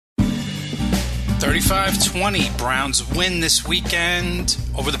35-20, Browns win this weekend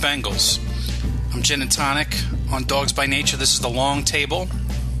over the Bengals. I'm Gin and Tonic on Dogs by Nature. This is the Longtable.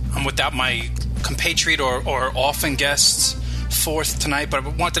 I'm without my compatriot or often guests fourth tonight, but I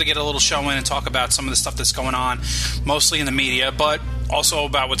wanted to get a little show in and talk about some of the stuff that's going on, mostly in the media, but also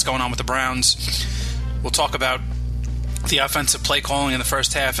about what's going on with the Browns. We'll talk about the offensive play calling in the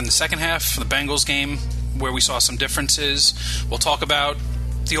first half and the second half for the Bengals game, where we saw some differences. We'll talk about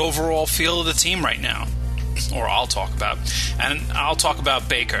the overall feel of the team right now, or I'll talk about, and I'll talk about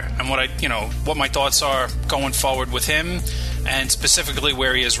Baker and what my thoughts are going forward with him, and specifically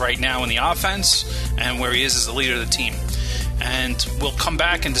where he is right now in the offense and where he is as the leader of the team. And we'll come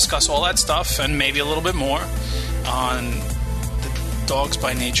back and discuss all that stuff and maybe a little bit more on the Dogs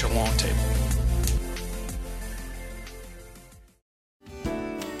by Nature Longtable.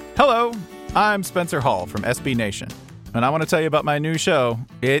 Hello, I'm Spencer Hall from SB Nation, and I want to tell you about my new show,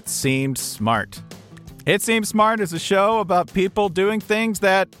 It Seemed Smart. It Seemed Smart is a show about people doing things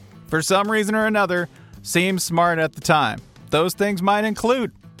that, for some reason or another, seem smart at the time. Those things might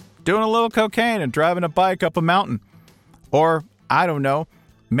include doing a little cocaine and driving a bike up a mountain. Or, I don't know,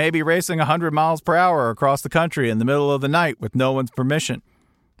 maybe racing 100 miles per hour across the country in the middle of the night with no one's permission.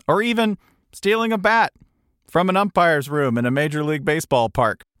 Or even stealing a bat from an umpire's room in a Major League Baseball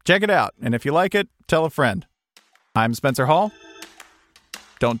park. Check it out, and if you like it, tell a friend. I'm Spencer Hall.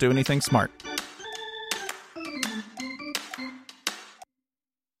 Don't do anything smart.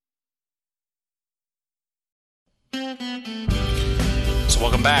 So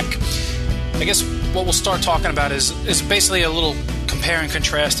welcome back. I guess what we'll start talking about is basically a little compare and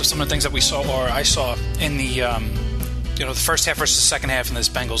contrast of some of the things that we saw, or I saw, in the the first half versus the second half in this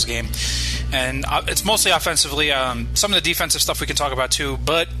Bengals game. And it's mostly offensively. Some of the defensive stuff we can talk about too,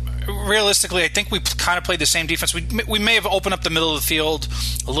 but realistically, I think we kind of played the same defense. We may have opened up the middle of the field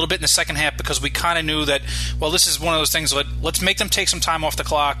a little bit in the second half because we kind of knew that, well, this is one of those things, let's make them take some time off the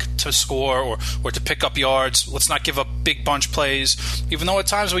clock to score or to pick up yards. Let's not give up big bunch plays, even though at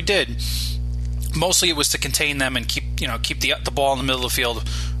times we did. Mostly it was to contain them and keep the ball in the middle of the field,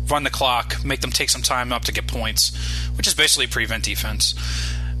 run the clock, make them take some time up to get points, which is basically prevent defense.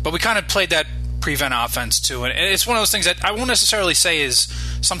 But we kind of played that prevent offense too, and it's one of those things that I won't necessarily say is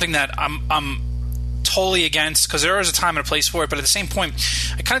something that I'm totally against, because there is a time and a place for it, but at the same point,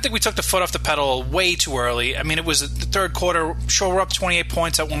 I kind of think we took the foot off the pedal way too early. I mean, it was the third quarter. Sure, we're up 28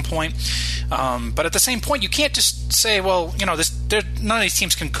 points at one point, but at the same point, you can't just say, well, none of these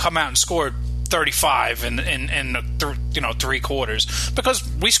teams can come out and score 35 in three quarters, because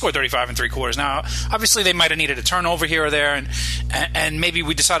we scored 35 in three quarters. Now, obviously, they might have needed a turnover here or there, and maybe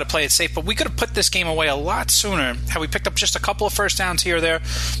we decided to play it safe, but we could have put this game away a lot sooner had we picked up just a couple of first downs here or there,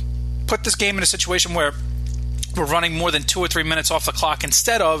 put this game in a situation where we're running more than 2 or 3 minutes off the clock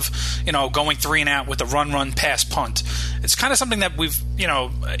instead of, going 3 and out with a run, pass, punt. It's kind of something that we've,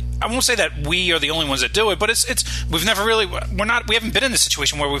 I won't say that we are the only ones that do it, but we haven't been in this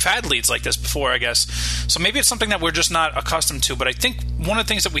situation where we've had leads like this before, I guess. So maybe it's something that we're just not accustomed to. But I think one of the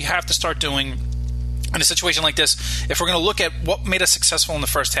things that we have to start doing in a situation like this, if we're going to look at what made us successful in the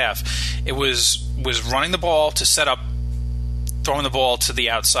first half, it was running the ball to set up throwing the ball to the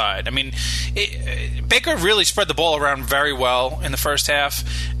outside. I mean, Baker really spread the ball around very well in the first half,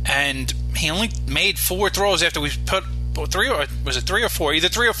 and he only made 4 throws after we put 3 or 4? Either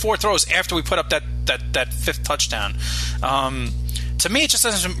 3 or 4 throws after we put up that fifth touchdown. To me, it just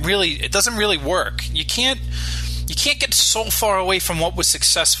doesn't really work. You can't get so far away from what was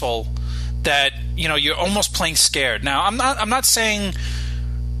successful that you're almost playing scared. Now, I'm not saying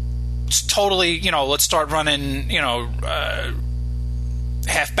it's totally let's start running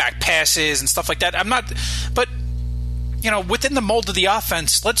halfback passes and stuff like that. I'm not, but within the mold of the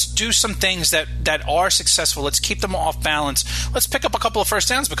offense, let's do some things that are successful. Let's keep them off balance. Let's pick up a couple of first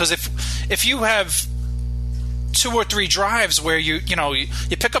downs, because if you have 2 or 3 drives where you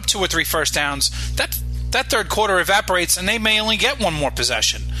pick up 2 or 3 first downs, that third quarter evaporates and they may only get one more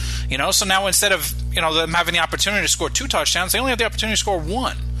possession. So now instead of them having the opportunity to score 2 touchdowns, they only have the opportunity to score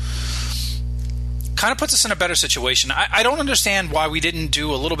 1. Kind of puts us in a better situation. I don't understand why we didn't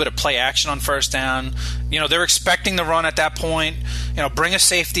do a little bit of play action on first down. They're expecting the run at that point. Bring a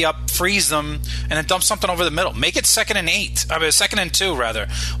safety up, freeze them, and then dump something over the middle. Make it 2nd and 2 rather,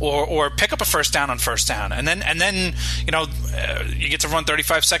 or pick up a first down on first down, and then you get to run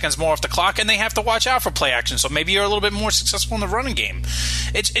 35 seconds more off the clock, and they have to watch out for play action. So maybe you're a little bit more successful in the running game.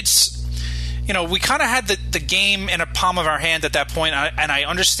 It's we kind of had the game in a palm of our hand at that point, and I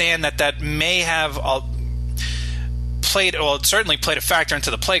understand that may have it certainly played a factor into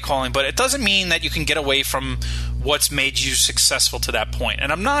the play calling, but it doesn't mean that you can get away from what's made you successful to that point.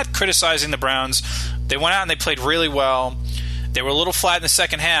 And I'm not criticizing the Browns. They went out and they played really well. They were a little flat in the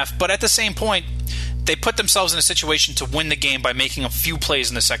second half, but at the same point, they put themselves in a situation to win the game by making a few plays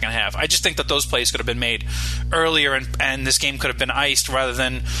in the second half. I just think that those plays could have been made earlier, and this game could have been iced rather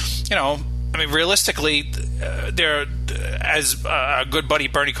than, realistically, as a good buddy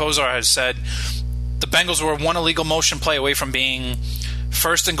Bernie Kosar has said, the Bengals were one illegal motion play away from being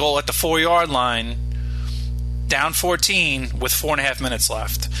first and goal at the 4-yard line, down 14 with 4.5 minutes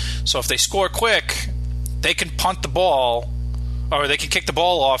left. So if they score quick, they can punt the ball, or they can kick the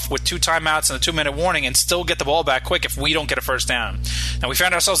ball off with 2 timeouts and a 2-minute warning and still get the ball back quick if we don't get a first down. Now, we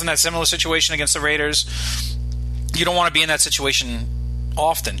found ourselves in that similar situation against the Raiders. You don't want to be in that situation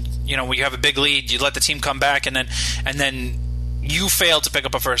often. When you have a big lead, you let the team come back, and then you fail to pick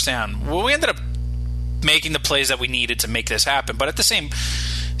up a first down. Well, we ended up making the plays that we needed to make this happen. But at the same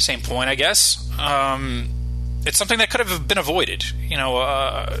point, I guess, it's something that could have been avoided.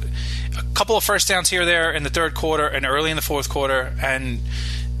 A couple of first downs here or there in the third quarter and early in the fourth quarter, and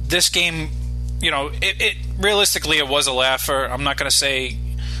this game, it realistically it was a laugher. I'm not going to say,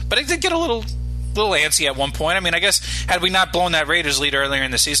 but it did get a little antsy at one point. I guess had we not blown that Raiders lead earlier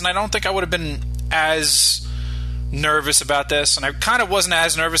in the season, I don't think I would have been as nervous about this, and I kind of wasn't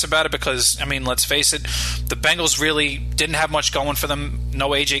as nervous about it because, let's face it, the Bengals really didn't have much going for them.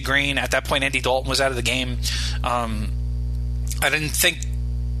 No A.J. Green. At that point, Andy Dalton was out of the game. I didn't think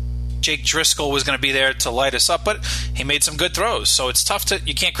Jake Driscoll was going to be there to light us up, but he made some good throws, so it's tough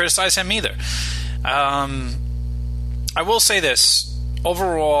you can't criticize him either. I will say this.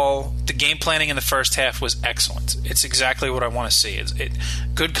 Overall, the game planning in the first half was excellent. It's exactly what I want to see.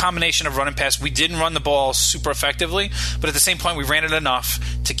 Good combination of run and pass. We didn't run the ball super effectively, but at the same point, we ran it enough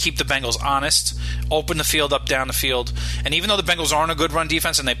to keep the Bengals honest, open the field up, down the field. And even though the Bengals aren't a good run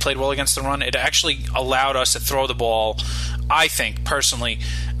defense and they played well against the run, it actually allowed us to throw the ball, I think, personally,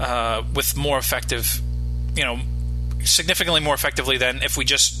 with more effective, significantly more effectively than if we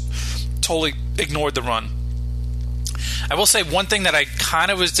just totally ignored the run. I will say one thing that I kind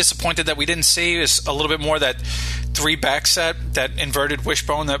of was disappointed that we didn't see is a little bit more that 3-back set, that inverted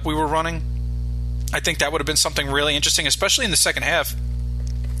wishbone that we were running. I think that would have been something really interesting, especially in the second half.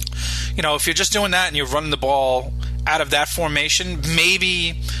 If you're just doing that and you're running the ball out of that formation,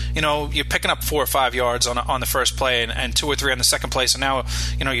 maybe, you're picking up 4 or 5 yards on the first play and 2 or 3 on the second play. So now,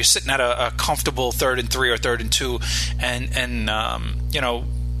 you're sitting at a comfortable 3rd and 3 or 3rd and 2, and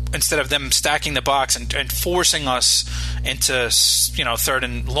instead of them stacking the box and forcing us into, 3rd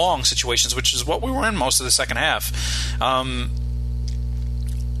and long situations, which is what we were in most of the second half. I'll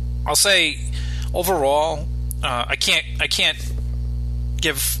say overall, I can't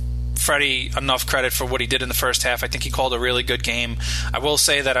give Freddie enough credit for what he did in the first half. I think he called a really good game. I will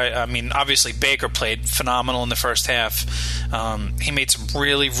say that obviously Baker played phenomenal in the first half. He made some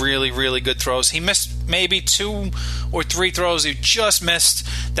really, really, really good throws. He missed maybe 2 or 3 throws he just missed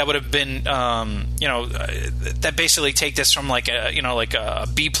that would have been, that basically take this from like a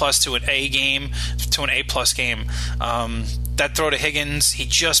B+ to an A game to an A+ game. That throw to Higgins, he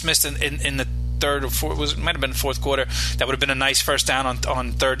just missed in the third or fourth, might have been the fourth quarter. That would have been a nice first down on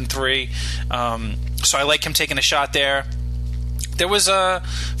 3rd and 3. So I like him taking a shot there. There was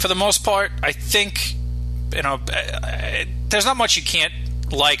for the most part, I think, there's not much you can't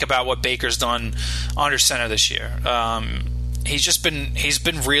like about what Baker's done under center this year. He's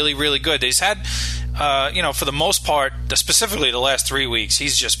been really, really good. He's had, for the most part, specifically the last 3 weeks,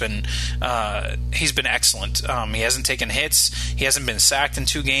 he's been excellent. He hasn't taken hits. He hasn't been sacked in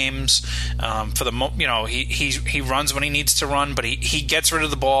 2 games. He runs when he needs to run, but he gets rid of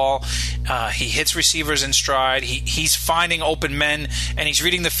the ball. He hits receivers in stride. He's finding open men, and he's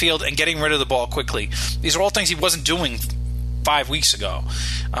reading the field and getting rid of the ball quickly. These are all things he wasn't doing 5 weeks ago.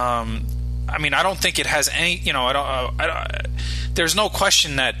 I don't think it has any. There's no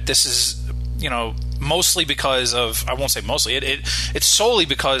question that this is, mostly because of. I won't say mostly. It's solely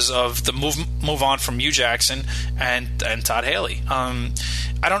because of the move on from Hugh Jackson and Todd Haley.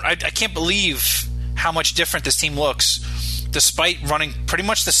 I can't believe how much different this team looks, despite running pretty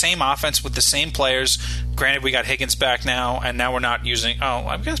much the same offense with the same players. Granted, we got Higgins back now, and now we're not using.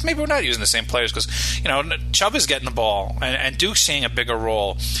 I guess maybe we're not using the same players because Chubb is getting the ball, and Duke's seeing a bigger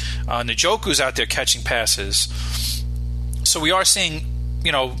role. Njoku's out there catching passes, so we are seeing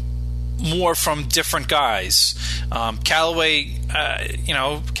more from different guys. Callaway,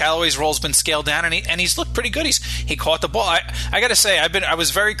 Callaway's role's been scaled down, and he's looked pretty good. He caught the ball. I got to say, I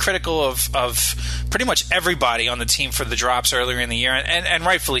was very critical of pretty much everybody on the team for the drops earlier in the year, and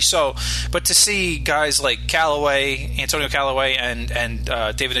rightfully so. But to see guys like Callaway, Antonio Callaway, and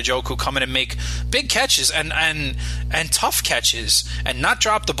David Njoku come in and make big catches and tough catches and not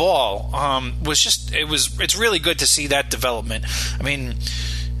drop the ball it's really good to see that development. I mean,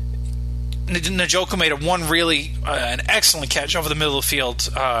 Njoku made an excellent catch over the middle of the field,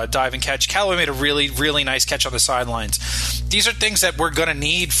 diving catch. Callaway made a really, really nice catch on the sidelines. These are things that we're going to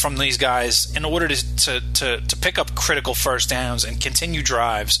need from these guys in order to pick up critical first downs and continue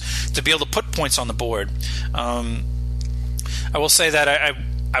drives to be able to put points on the board. I will say that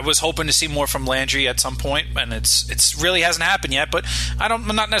I was hoping to see more from Landry at some point, and it's really hasn't happened yet. But I'm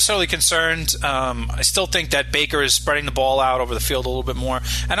not necessarily concerned. I still think that Baker is spreading the ball out over the field a little bit more,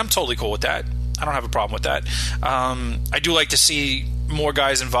 and I'm totally cool with that. I don't have a problem with that. I do like to see more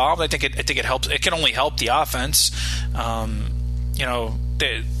guys involved. I think it helps. It can only help the offense. Not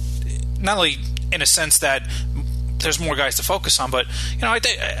only in a sense that there's more guys to focus on, but I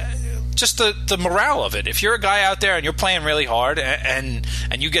think. Just the morale of it. If you're a guy out there and you're playing really hard and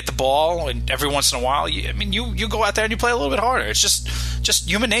you get the ball, and every once in a while, you go out there and you play a little bit harder. It's just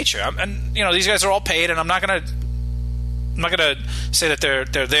human nature. And these guys are all paid, and I'm not gonna say that they're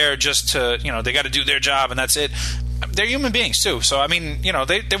there just to they got to do their job and that's it. They're human beings too. So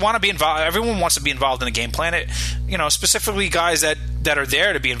they want to be involved. Everyone wants to be involved in the game plan. Specifically guys that are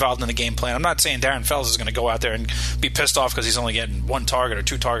there to be involved in the game plan. I'm not saying Darren Fells is going to go out there and be pissed off because he's only getting one target or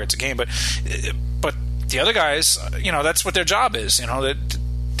two targets a game, but the other guys, that's what their job is.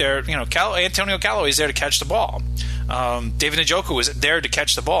 They're Antonio Callaway is there to catch the ball. David Njoku is there to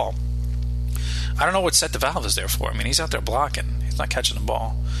catch the ball. I don't know what Seth DeValve is there for. I mean, he's out there blocking. He's not catching the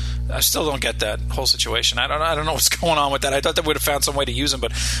ball. I still don't get that whole situation. I don't know what's going on with that. I thought they would have found some way to use him,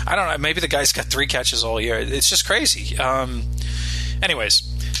 but I don't know. Maybe the guy's got 3 catches all year. It's just crazy. Anyways,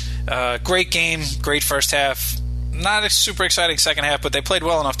 great game, great first half. Not a super exciting second half, but they played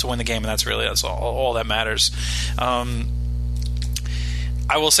well enough to win the game, and that's all that matters. I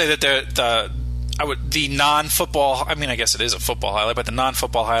will say that the non-football, I mean, I guess it is a football highlight, but the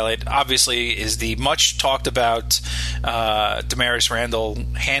non-football highlight obviously is the much talked about Demarius Randall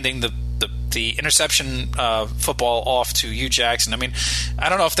handing the interception football off to Hugh Jackson. I mean, I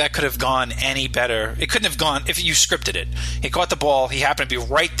don't know if that could have gone any better. It couldn't have gone if you scripted it. He caught the ball. He happened to be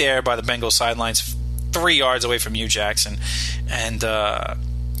right there by the Bengals sidelines, 3 yards away from Hugh Jackson. And,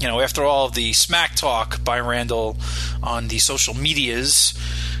 after all of the smack talk by Randall on the social medias,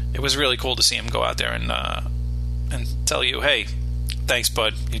 it was really cool to see him go out there and tell you, hey, thanks,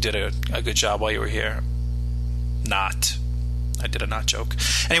 bud. You did a good job while you were here. I did a not joke.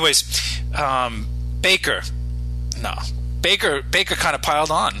 Anyways, Baker kind of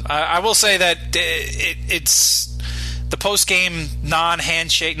piled on. I will say that it's the post-game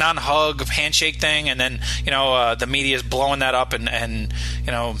non-hug handshake thing, and then the media is blowing that up, and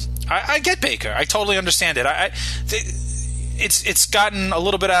I get Baker. I totally understand it. It's gotten a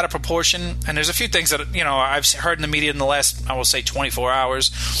little bit out of proportion, and there's a few things that I've heard in the media in the last, I will say, 24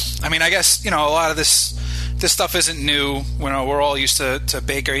 hours. I mean, I guess a lot of this stuff isn't new. We're all used to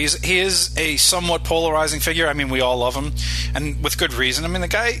Baker. He is a somewhat polarizing figure. I mean, we all love him, and with good reason. I mean, the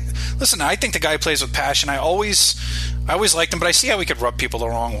guy. Listen, I think the guy plays with passion. I always liked him, but I see how he could rub people the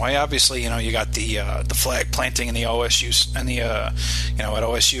wrong way. Obviously, you got the flag planting in the OSU and the at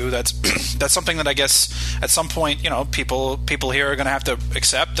OSU. That's something that I guess at some point people here are going to have to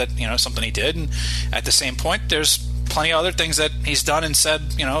accept that something he did. And at the same point, there's plenty of other things that he's done and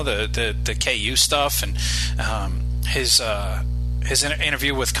said. The KU stuff and his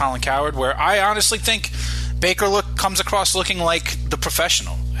interview with Colin Cowherd, where I honestly think Baker comes across looking like the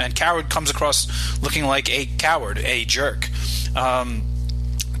professional, and Cowherd comes across looking like a coward, a jerk.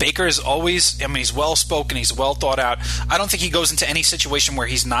 Baker is always, he's well-spoken, he's well thought out. I don't think he goes into any situation where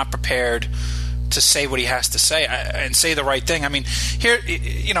he's not prepared to say what he has to say and say the right thing. I mean, here,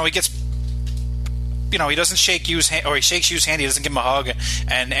 he gets, he doesn't shake Hugh's hand, or he shakes Hugh's hand, he doesn't give him a hug,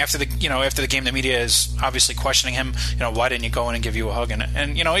 and after the game, the media is obviously questioning him, why didn't you go in and give you a hug?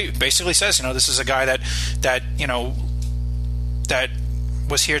 And he basically says, this is a guy that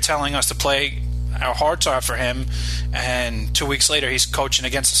was here telling us to play our hearts out for him, and 2 weeks later he's coaching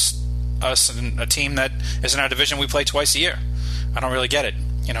against us and a team that is in our division we play twice a year. I don't really get it.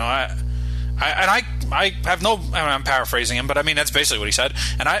 I have no, I'm paraphrasing him, but I mean that's basically what he said,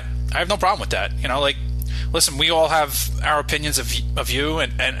 and I have no problem with that. Listen, we all have our opinions of you,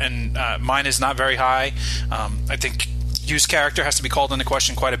 and mine is not very high. I think Yu's character has to be called into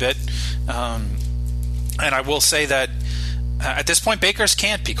question quite a bit. And I will say that at this point, Baker's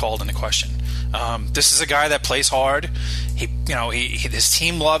can't be called into question. This is a guy that plays hard. His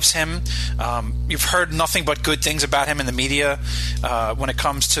team loves him. You've heard nothing but good things about him in the media when it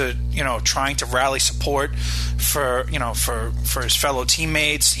comes to trying to rally support for his fellow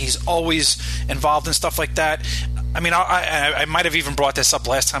teammates. He's always involved in stuff like that. I mean, I might have even brought this up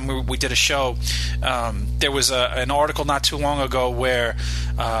last time we did a show. There was an article not too long ago where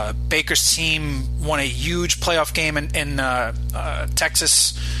Baker's team won a huge playoff game in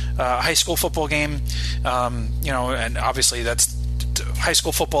Texas high school football game. And obviously that's high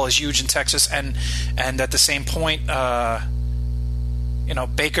school football is huge in Texas, and at the same point,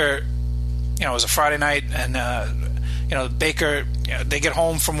 Baker, it was a Friday night, and Baker, they get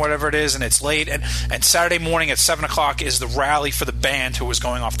home from whatever it is, and it's late, and Saturday morning at 7:00 is the rally for the band who was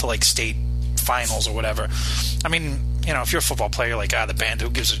going off to like state finals or whatever. I mean, if you're a football player, like the band, who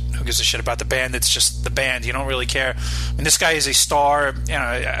gives a shit about the band? It's just the band. You don't really care. I mean, this guy is a star.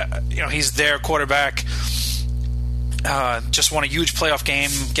 He's their quarterback. Just won a huge playoff game.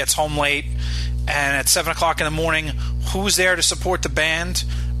 Gets home late, and at 7:00 in the morning, who's there to support the band?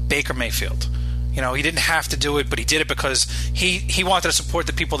 Baker Mayfield. He didn't have to do it, but he did it because he wanted to support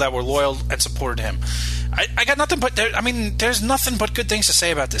the people that were loyal and supported him. I got nothing but there's nothing but good things to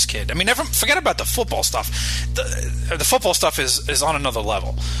say about this kid. I mean, never forget about the football stuff. The football stuff is on another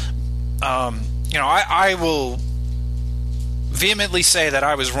level. I will vehemently say that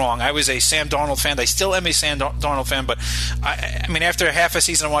I was wrong. I was a Sam Darnold fan. I still am a Sam Darnold fan, but I mean, after half a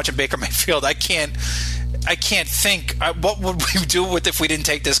season of watching Baker Mayfield, I can't think what would we do if we didn't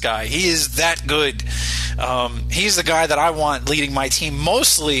take this guy. He is that good. He's the guy that I want leading my team,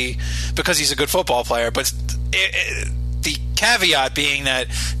 mostly because he's a good football player. But the caveat being that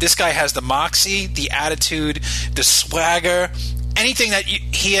this guy has the moxie, the attitude, the swagger, anything that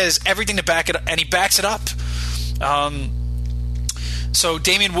he has, everything to back it up, and he backs it up. So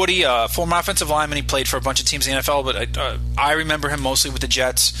Damian Woody, former offensive lineman, he played for a bunch of teams in the NFL, but I remember him mostly with the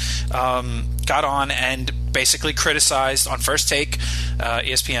Jets. Got on and basically criticized on First Take,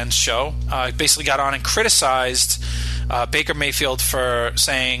 ESPN's show. Basically got on and criticized Baker Mayfield for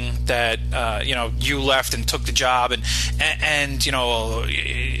saying that you left and took the job and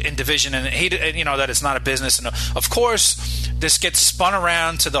in division, and that it's not a business. And of course, this gets spun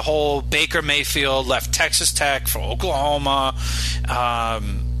around to the whole Baker Mayfield left Texas Tech for Oklahoma.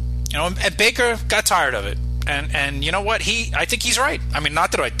 And Baker got tired of it. And you know what? I think he's right. I mean,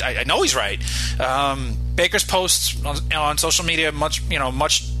 not that I know he's right. Baker's posts on social media,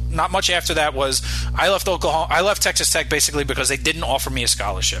 not much after that was, I left Texas Tech basically because they didn't offer me a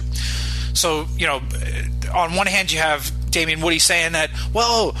scholarship. So, on one hand you have Damian Woody saying that,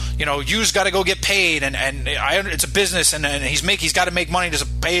 well, you's got to go get paid, and it's a business, and he's got to make money to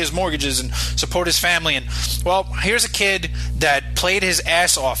pay his mortgages and support his family. And well, here's a kid that played his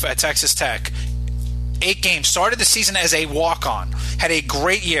ass off at Texas Tech. 8 games, started the season as a walk-on, had a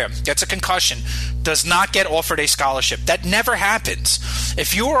great year, gets a concussion, does not get offered a scholarship. That never happens.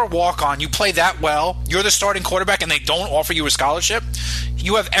 If you are a walk-on, you play that well, you're the starting quarterback, and they don't offer you a scholarship,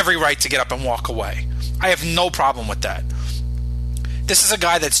 you have every right to get up and walk away. I have no problem with that. This is a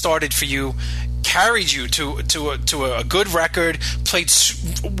guy that started for you, carried you to a good record, played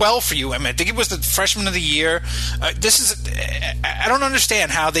well for you. I mean, I think he was the freshman of the year. I don't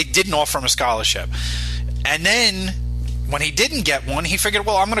understand how they didn't offer him a scholarship. And then when he didn't get one, he figured,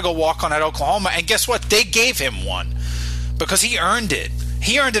 well, I'm going to go walk on at Oklahoma. And guess what? They gave him one because he earned it.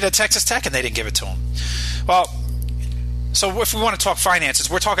 He earned it at Texas Tech, and they didn't give it to him. Well, so if we want to talk finances,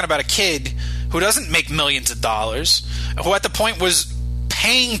 we're talking about a kid who doesn't make millions of dollars, who at the point was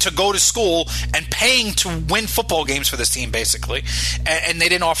paying to go to school and paying to win football games for this team, basically, and they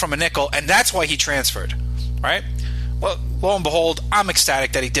didn't offer him a nickel, and that's why he transferred, right? Well, lo and behold, I'm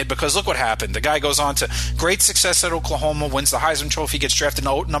ecstatic that he did, because look what happened. The guy goes on to great success at Oklahoma, wins the Heisman Trophy, gets drafted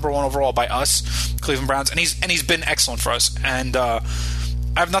number 1 overall by us, Cleveland Browns, and he's been excellent for us, and I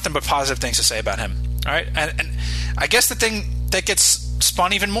have nothing but positive things to say about him, all right? And I guess the thing that gets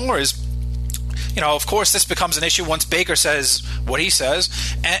spun even more is, of course, this becomes an issue once Baker says what he says,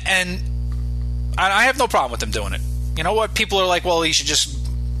 and I have no problem with them doing it. You know what? People are like, well, you should just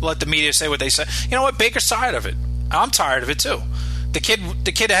let the media say what they say. You know what? Baker's tired of it. I'm tired of it too. The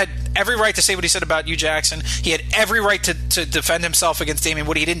kid had every right to say what he said about Hugh Jackson. He had every right to defend himself against Damian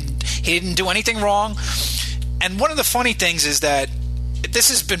Woody. He didn't do anything wrong. And one of the funny things is that this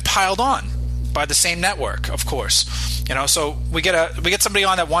has been piled on. by the same network, of course. So we get somebody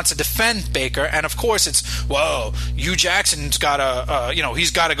on that wants to defend Baker, and of course it's, whoa, Hugh Jackson's got to,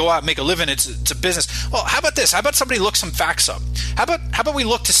 he's got to go out and make a living. It's a business. Well, how about this? How about somebody look some facts up? How about we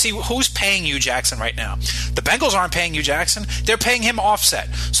look to see who's paying Hugh Jackson right now? The Bengals aren't paying Hugh Jackson. They're paying him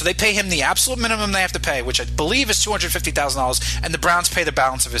offset. So they pay him the absolute minimum they have to pay, which I believe is $250,000, and the Browns pay the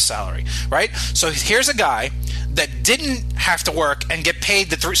balance of his salary, right? So here's a guy that didn't have to work and get paid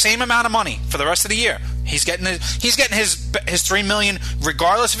the same amount of money for the rest of the year. He's getting his $3 million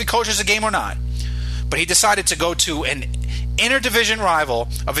regardless if he coaches a game or not. But he decided to go to an interdivision rival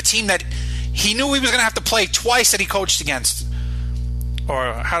of a team that he knew he was going to have to play twice that he coached against.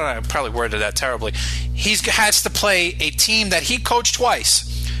 Or how did I probably worded that terribly? He has to play a team that he coached twice.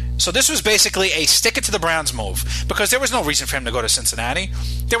 So this was basically a stick it to the Browns move, because there was no reason for him to go to Cincinnati.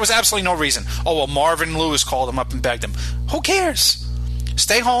 There was absolutely no reason. Oh, well, Marvin Lewis called him up and begged him. Who cares?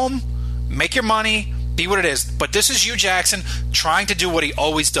 Stay home, make your money, be what it is. But this is Hugh Jackson trying to do what he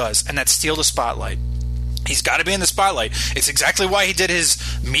always does, and that's steal the spotlight. He's got to be in the spotlight. It's exactly why he did his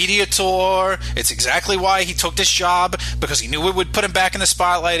media tour. It's exactly why he took this job, because he knew it would put him back in the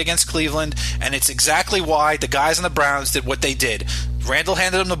spotlight against Cleveland. And it's exactly why the guys on the Browns did what they did. Randall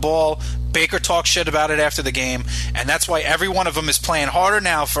handed him the ball. Baker talked shit about it after the game. And that's why every one of them is playing harder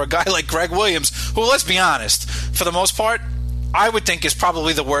now for a guy like Greg Williams, who, let's be honest, for the most part, I would think is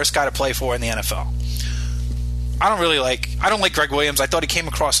probably the worst guy to play for in the NFL. I don't like Greg Williams. I thought he came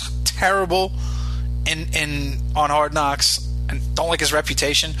across terrible on Hard Knocks, and don't like his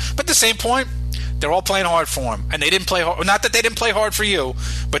reputation. But at the same point, they're all playing hard for him, and they didn't play hard. Not that they didn't play hard for you,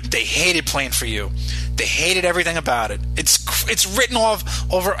 but they hated playing for you. They hated everything about it. It's written off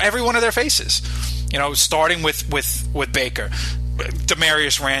over every one of their faces. Starting with Baker,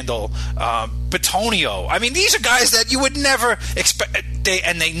 Demarius Randall, Bitonio. I mean, these are guys that you would never expect.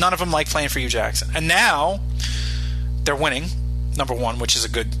 None of them like playing for Hugh Jackson, and now they're winning. Number one, which is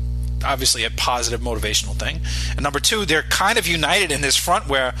obviously a positive motivational thing, and number two, they're kind of united in this front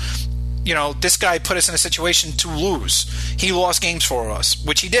where, this guy put us in a situation to lose. He lost games for us,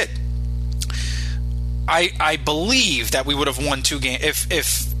 which he did. I believe that we would have won 2 games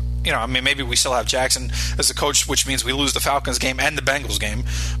if maybe we still have Jackson as a coach, which means we lose the Falcons game and the Bengals game.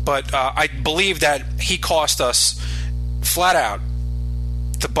 But I believe that he cost us flat out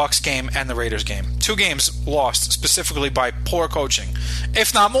the Bucs game and the Raiders game. 2 games lost specifically by poor coaching,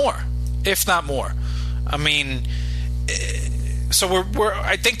 if not more. I mean, so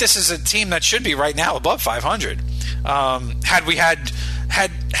I think this is a team that should be right now above 500. Had we had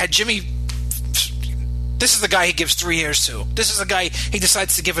Jimmy. This is the guy he gives 3 years to. This is the guy he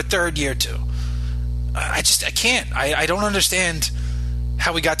decides to give a 3rd year to. I can't. I don't understand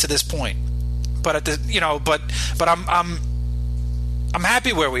how we got to this point. But but I'm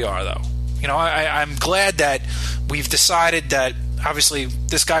happy where we are, though. I'm glad that we've decided that obviously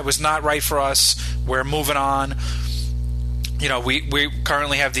this guy was not right for us. We're moving on. We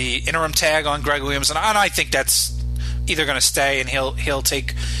currently have the interim tag on Greg Williams, and I think that's either going to stay and he'll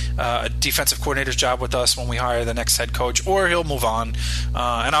take a defensive coordinator's job with us when we hire the next head coach, or he'll move on,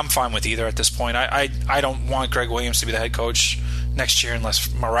 and I'm fine with either at this point. I don't want Greg Williams to be the head coach next year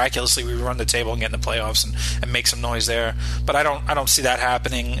unless miraculously we run the table and get in the playoffs and make some noise there, but I don't see that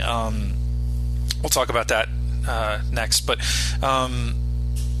happening. We'll talk about that next, but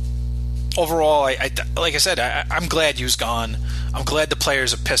overall, like I said, I'm glad Hugh's gone. I'm glad the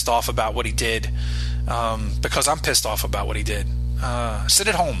players are pissed off about what he did, because I'm pissed off about what he did. Sit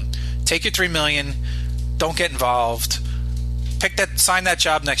at home, take your $3 million, don't get involved, sign that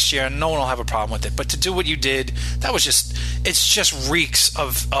job next year, and no one will have a problem with it. But to do what you did, it just reeks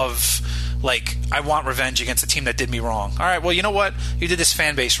of like, I want revenge against a team that did me wrong. All right, well, you know what? You did this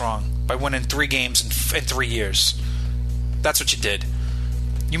fan base wrong by winning 3 games in 3 years. That's what you did.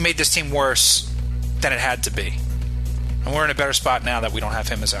 You made this team worse than it had to be. And we're in a better spot now that we don't have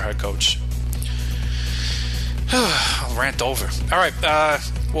him as our head coach. I'll rant over. All right,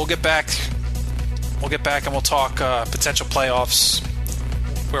 we'll get back. We'll get back and we'll talk potential playoffs,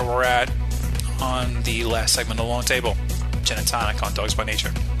 where we're at on the last segment of the Longtable. Gin and tonic on Dogs by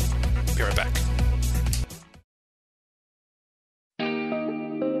Nature. Be right back.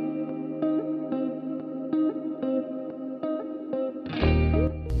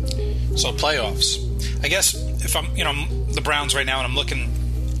 So playoffs. I guess if I'm, the Browns right now, and I'm looking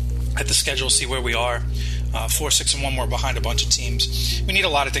at the schedule, see where we are. 4-6-1, we're behind a bunch of teams. We need a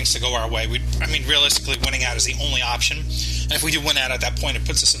lot of things to go our way. Realistically, winning out is the only option. And if we do win out at that point, it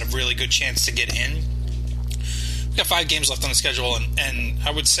puts us in a really good chance to get in. We've got 5 games left on the schedule, and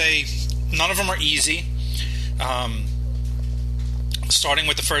I would say none of them are easy. But Starting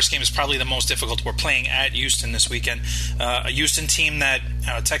with the first game is probably the most difficult. We're playing at Houston this weekend. A Houston team that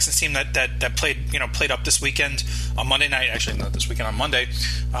Texans team that played up this weekend on Monday night. Actually, not this weekend, on Monday.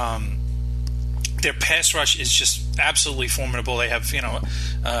 Their pass rush is just absolutely formidable. They have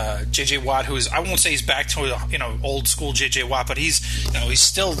J.J. Watt, who is, I won't say he's back to old school J.J. Watt, but he's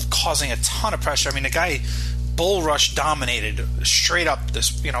still causing a ton of pressure. I mean, the guy bull rush dominated straight up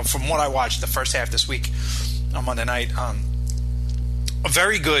this from what I watched the first half this week on Monday night. A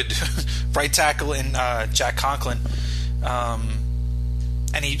very good right tackle in Jack Conklin,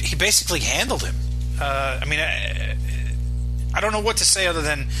 and he basically handled him. I don't know what to say other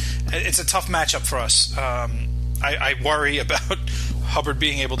than it's a tough matchup for us. I worry about Hubbard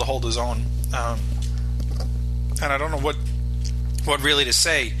being able to hold his own, and I don't know what really to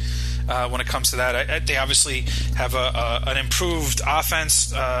say when it comes to that. They obviously have an improved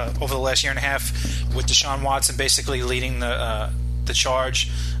offense over the last year and a half with Deshaun Watson basically leading the charge.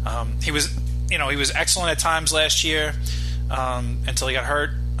 He was excellent at times last year until he got hurt.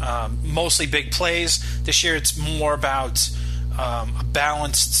 Mostly big plays. This year it's more about a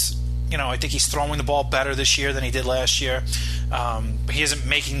balanced. I think he's throwing the ball better this year than he did last year. But he isn't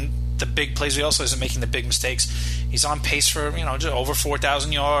making the big plays. He also isn't making the big mistakes. He's on pace for just over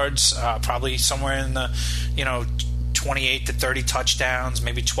 4,000 yards, probably somewhere in the 28 to 30 touchdowns,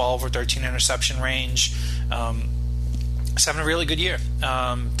 maybe 12 or 13 interception range. He's having a really good year.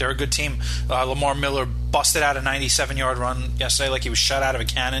 They're a good team. Lamar Miller busted out a 97-yard run yesterday like he was shot out of a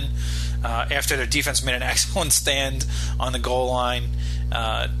cannon after their defense made an excellent stand on the goal line.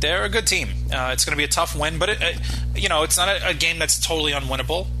 They're a good team. It's going to be a tough win, but it's not a game that's totally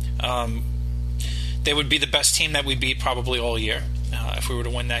unwinnable. They would be the best team that we beat probably all year if we were to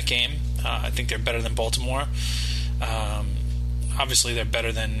win that game. I think they're better than Baltimore. Obviously, they're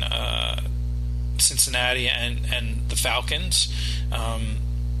better than Cincinnati and the Falcons.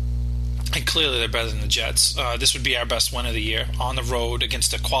 And clearly they're better than the Jets. This would be our best win of the year on the road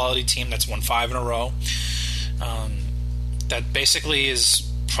against a quality team that's won 5 in a row. That basically is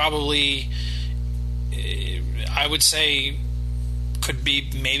probably, I would say, could be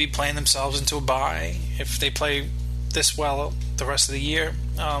maybe playing themselves into a bye if they play this well the rest of the year.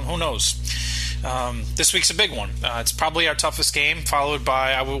 Who knows? This week's a big one. It's probably our toughest game, followed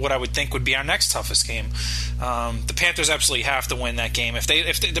by what I would think would be our next toughest game. The Panthers absolutely have to win that game if they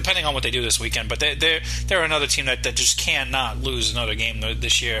depending on what they do this weekend. But they're another team that just cannot lose another game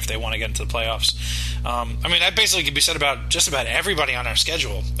this year if they want to get into the playoffs. That basically could be said about just about everybody on our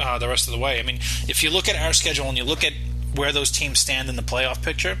schedule the rest of the way. I mean, if you look at our schedule and you look at where those teams stand in the playoff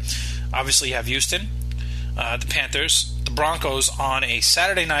picture, obviously you have Houston, the Panthers, the Broncos on a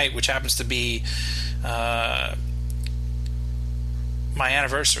Saturday night, which happens to be my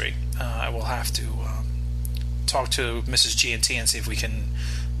anniversary. I will have to talk to Mrs. G&T and see if we can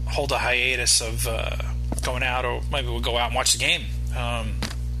hold a hiatus of going out, or maybe we'll go out and watch the game. I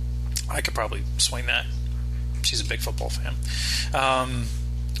could probably swing that. She's a big football fan.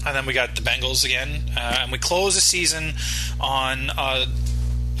 And then we got the Bengals again, and we close the season on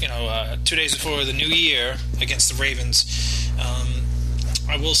 2 days before the new year against the Ravens.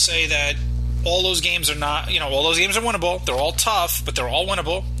 I will say that all those games are not, all those games are winnable. They're all tough, but they're all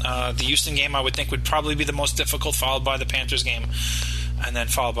winnable. The Houston game, I would think, would probably be the most difficult, followed by the Panthers game, and then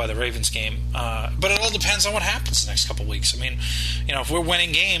followed by the Ravens game. But it all depends on what happens the next couple of weeks. I mean, if we're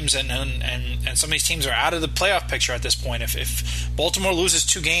winning games and some of these teams are out of the playoff picture at this point, if Baltimore loses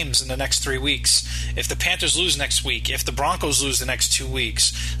 2 games in the next 3 weeks, if the Panthers lose next week, if the Broncos lose the next 2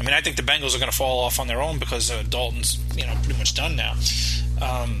 weeks, I think the Bengals are going to fall off on their own because Dalton's pretty much done now.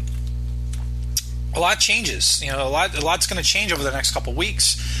 A lot changes. A lot's going to change over the next couple of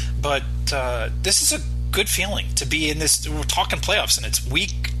weeks, but this is a good feeling to be in this. We're talking playoffs, and it's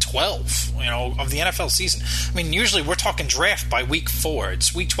week 12, of the NFL season. Usually we're talking draft by week 4.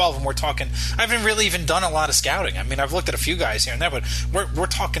 It's week 12, and we're talking. I haven't really even done a lot of scouting. I've looked at a few guys here and there, but we're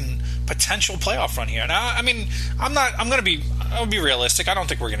talking potential playoff run here. Now, I'll be realistic. I don't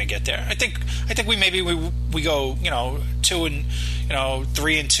think we're going to get there. I think we go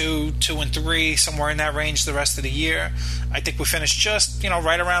 3-2, 2-3, somewhere in that range the rest of the year. I think we finish just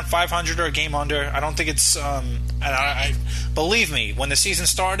right around 500 or a game under. I don't think it's and I believe me, when the season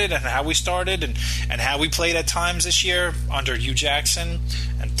started and how we started and how we played at times this year under Hugh Jackson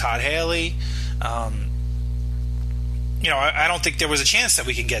and Todd Haley, I don't think there was a chance that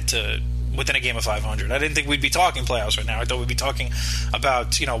we could get to within a game of 500. I didn't think we'd be talking playoffs right now. I thought we'd be talking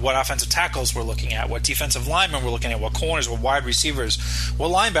about what offensive tackles we're looking at, what defensive linemen we're looking at, what corners, what wide receivers, what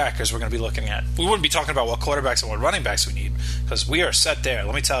linebackers we're going to be looking at. We wouldn't be talking about what quarterbacks and what running backs we need, because we are set there.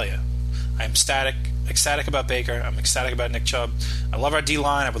 Let me tell you, I am ecstatic. ecstatic about Baker. I'm ecstatic about Nick Chubb. I love our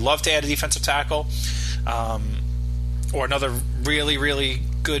D-line. I would love to add a defensive tackle, or another really, really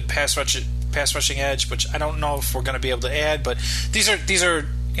good pass rushing edge, which I don't know if we're going to be able to add. But these are things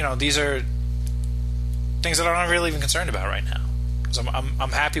that I'm not really even concerned about right now. So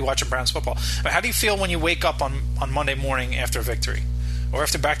I'm happy watching Browns football. But how do you feel when you wake up on Monday morning after a victory, or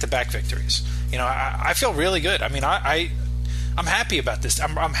after back-to-back victories? I feel really good. I mean, I'm happy about this.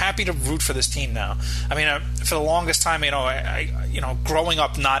 I'm happy to root for this team now. I mean, for the longest time, growing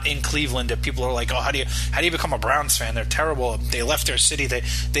up not in Cleveland, people are like, "Oh, how do you become a Browns fan? They're terrible. They left their city. They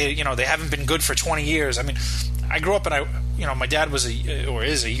haven't been good for 20 years." I mean, I grew up and my dad was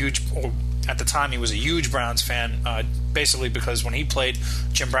at the time he was a huge Browns fan, basically because when he played,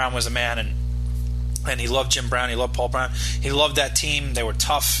 Jim Brown was the man, and he loved Jim Brown. He loved Paul Brown. He loved that team. They were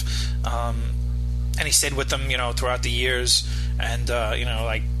tough. And he stayed with them, throughout the years. And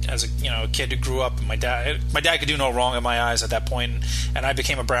as a kid who grew up, my dad could do no wrong in my eyes at that point. And I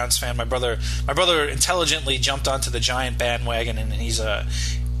became a Browns fan. My brother intelligently jumped onto the Giant bandwagon, and he's a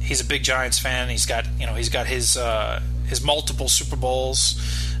big Giants fan. He's got his multiple Super Bowls.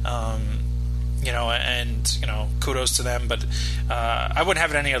 Kudos to them. But I wouldn't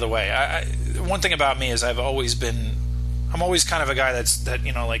have it any other way. One thing about me is I'm always kind of a guy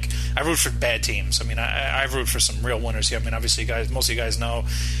I root for bad teams. I mean, I root for some real winners here. I mean, obviously, most of you guys know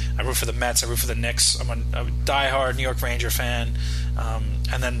I root for the Mets. I root for the Knicks. I'm a diehard New York Ranger fan.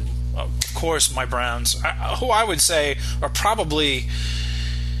 And then, of course, my Browns, who I would say are probably,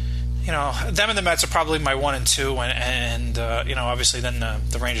 them and the Mets are probably my 1 and 2. And obviously then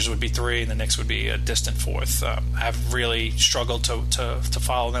the Rangers would be 3 and the Knicks would be a distant 4th. I've really struggled to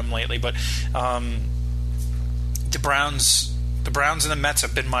follow them lately. But the Browns and the Mets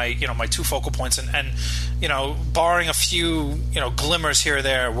have been my 2 focal points, and barring a few glimmers here or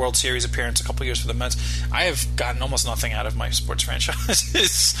there, World Series appearance a couple years for the Mets, I have gotten almost nothing out of my sports franchise.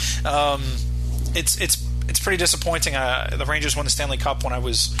 It's pretty disappointing. The Rangers won the Stanley Cup when I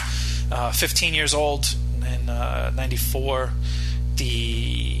was 15 years old in '94.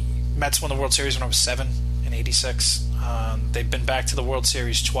 The Mets won the World Series when I was 7 in '86. They've been back to the World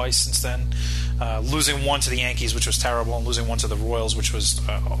Series twice since then, losing one to the Yankees, which was terrible, and losing one to the Royals, which was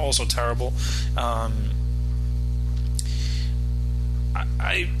also terrible. I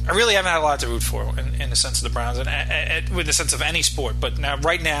really haven't had a lot to root for in the sense of the Browns, and in the sense of any sport. But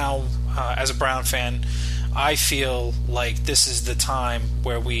right now, as a Brown fan, I feel like this is the time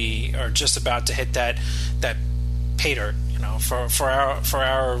where we are just about to hit that pay dirt, for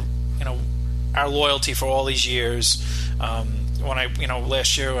our loyalty for all these years. When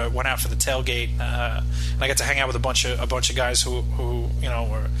last year I went out for the tailgate, and I got to hang out with a bunch of guys who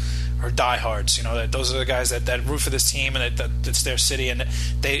are diehards. Those are the guys that root for this team, and that's their city. And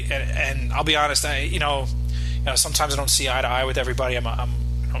and I'll be honest, sometimes I don't see eye to eye with everybody.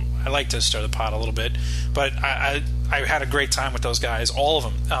 I like to stir the pot a little bit, but I had a great time with those guys, all of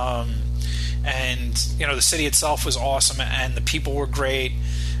them. And the city itself was awesome, and the people were great.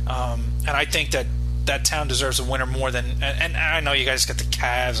 And I think that town deserves a winner more than. And I know you guys got the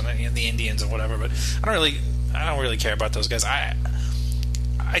Cavs and the Indians and whatever, but I don't really care about those guys. I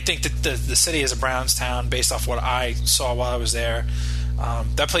think that the city is a Browns town based off what I saw while I was there.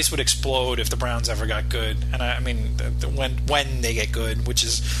 That place would explode if the Browns ever got good, and I mean when they get good, which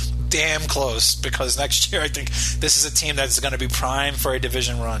is damn close, because next year I think this is a team that's going to be primed for a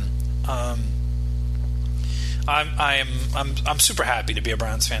division run. I'm super happy to be a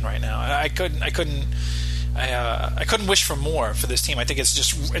Browns fan right now. I couldn't wish for more for this team. I think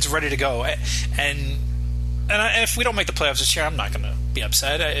it's ready to go. And if we don't make the playoffs this year, I'm not going to be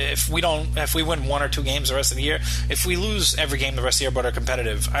upset. If we win 1 or 2 games the rest of the year, if we lose every game the rest of the year but are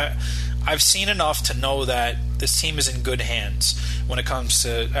competitive, I've seen enough to know that this team is in good hands when it comes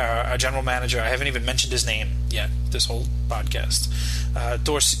to our general manager. I haven't even mentioned his name yet this whole podcast.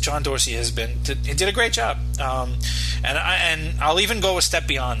 John Dorsey he did a great job, and I'll even go a step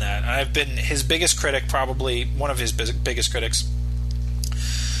beyond that. I've been his biggest critic, probably one of his biggest critics.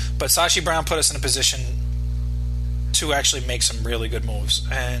 But Sashi Brown put us in a position to actually make some really good moves,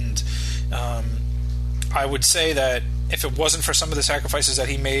 and I would say that if it wasn't for some of the sacrifices that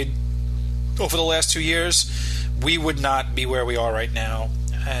he made over the last 2 years, we would not be where we are right now.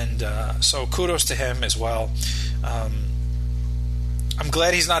 And so kudos to him as well. I'm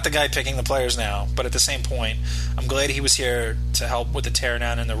glad he's not the guy picking the players now, but at the same point, I'm glad he was here to help with the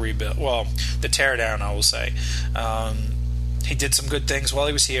teardown and the rebuild. Well, the teardown, I will say. He did some good things while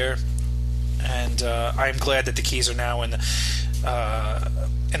he was here, and I'm glad that the keys are now in the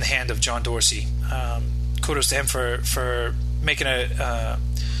hand of John Dorsey. Kudos to him for making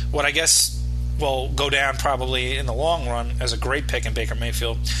what I guess will go down probably in the long run as a great pick in Baker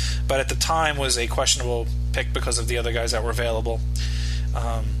Mayfield, but at the time was a questionable pick because of the other guys that were available.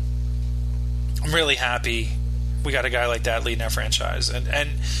 I'm really happy we got a guy like that leading our franchise,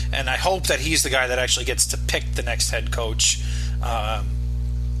 and I hope that he's the guy that actually gets to pick the next head coach,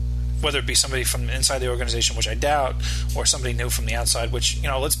 whether it be somebody from inside the organization, which I doubt, or somebody new from the outside, which,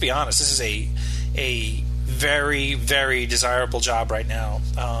 let's be honest, this is a very, very desirable job right now.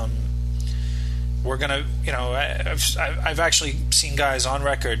 We're going to, I've actually seen guys on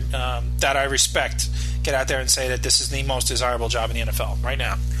record that I respect get out there and say that this is the most desirable job in the NFL right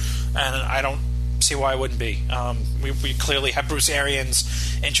now. And I don't see why it wouldn't be. We clearly have Bruce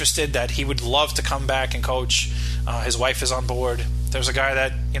Arians interested, that he would love to come back and coach. His wife is on board. There's a guy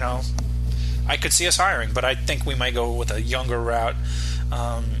that, I could see us hiring, but I think we might go with a younger route.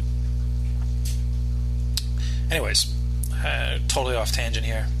 Anyways, totally off tangent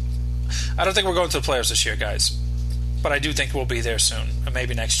here. I don't think we're going to the playoffs this year, guys, but I do think we'll be there soon,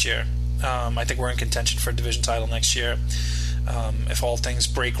 maybe next year. I think we're in contention for a division title next year, if all things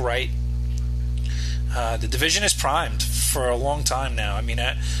break right. The division is primed for a long time now. I mean,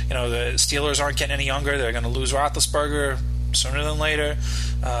 the Steelers aren't getting any younger. They're going to lose Roethlisberger sooner than later.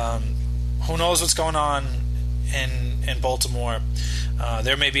 Who knows what's going on in Baltimore?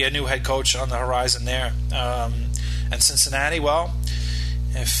 There may be a new head coach on the horizon there. And Cincinnati, well,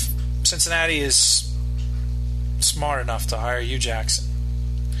 if Cincinnati is smart enough to hire Hugh Jackson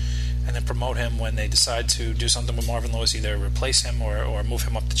and then promote him when they decide to do something with Marvin Lewis, either replace him or move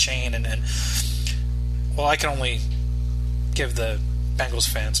him up the chain, and well, I can only give the Bengals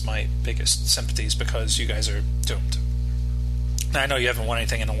fans my biggest sympathies because you guys are doomed. Now, I know you haven't won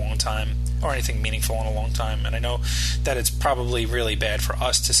anything in a long time, or anything meaningful in a long time, and I know that it's probably really bad for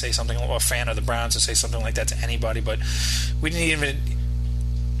us to say something, or a fan of the Browns to say something like that to anybody, but we didn't even...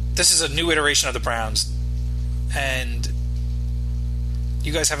 This is a new iteration of the Browns, and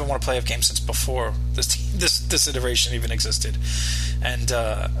you guys haven't won a playoff game since before this iteration even existed. And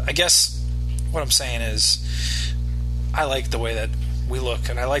I guess what I'm saying is, I like the way that we look,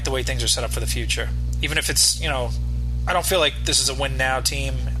 and I like the way things are set up for the future. Even if it's, I don't feel like this is a win-now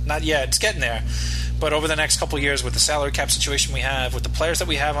team. Not yet. It's getting there. But over the next couple of years, with the salary cap situation we have, with the players that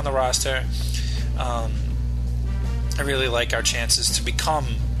we have on the roster, I really like our chances to become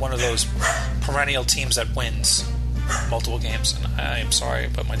one of those perennial teams that wins multiple games. And I am sorry,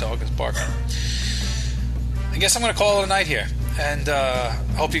 but my dog is barking. I guess I'm going to call it a night here. And I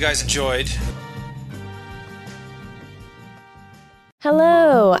hope you guys enjoyed.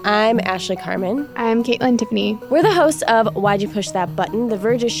 Hello, I'm Ashley Carmen. I'm Caitlin Tiffany. We're the hosts of Why'd You Push That Button, The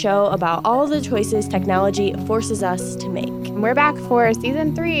Verge's show about all the choices technology forces us to make. We're back for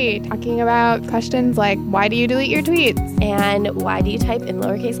season 3, talking about questions like, why do you delete your tweets? And why do you type in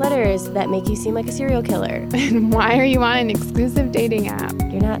lowercase letters that make you seem like a serial killer? And why are you on an exclusive dating app?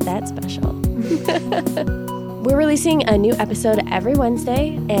 You're not that special. We're releasing a new episode every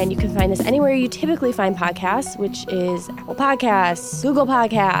Wednesday, and you can find us anywhere you typically find podcasts, which is Apple Podcasts, Google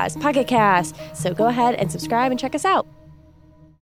Podcasts, Pocket Casts. So go ahead and subscribe and check us out.